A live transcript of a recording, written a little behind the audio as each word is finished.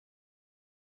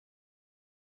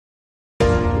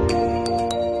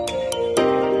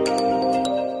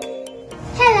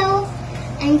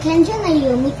Kendra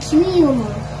Kyuumo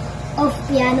of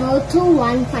Piano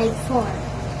 2154,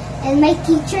 and my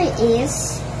teacher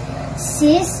is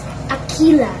Sis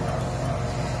Aquila.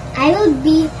 I will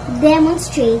be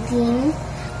demonstrating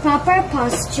proper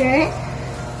posture,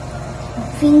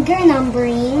 finger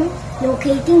numbering,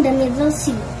 locating the middle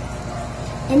C,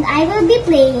 and I will be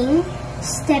playing,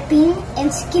 stepping,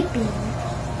 and skipping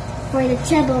for the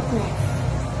treble clef.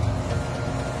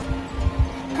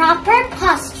 Proper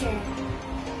posture.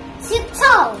 Sit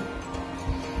tall.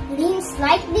 Lean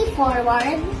slightly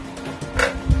forward.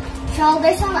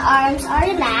 Shoulders and arms are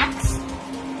relaxed.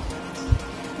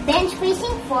 Bench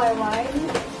facing forward.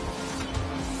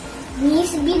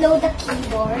 Knees below the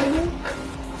keyboard.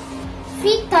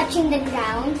 Feet touching the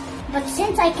ground, but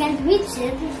since I can't reach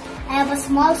it, I have a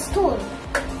small stool.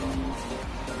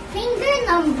 Finger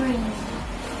numbering.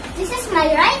 This is my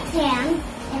right hand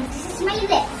and this is my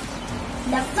left.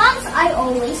 The thumbs are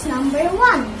always number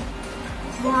 1.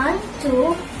 1,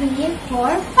 2, 3,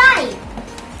 4, 5.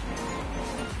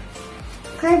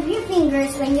 Curve your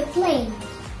fingers when you play.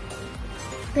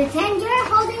 Pretend you're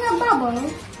holding a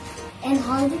bubble and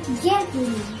hold it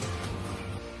gently.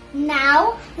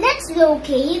 Now, let's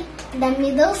locate the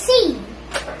middle C.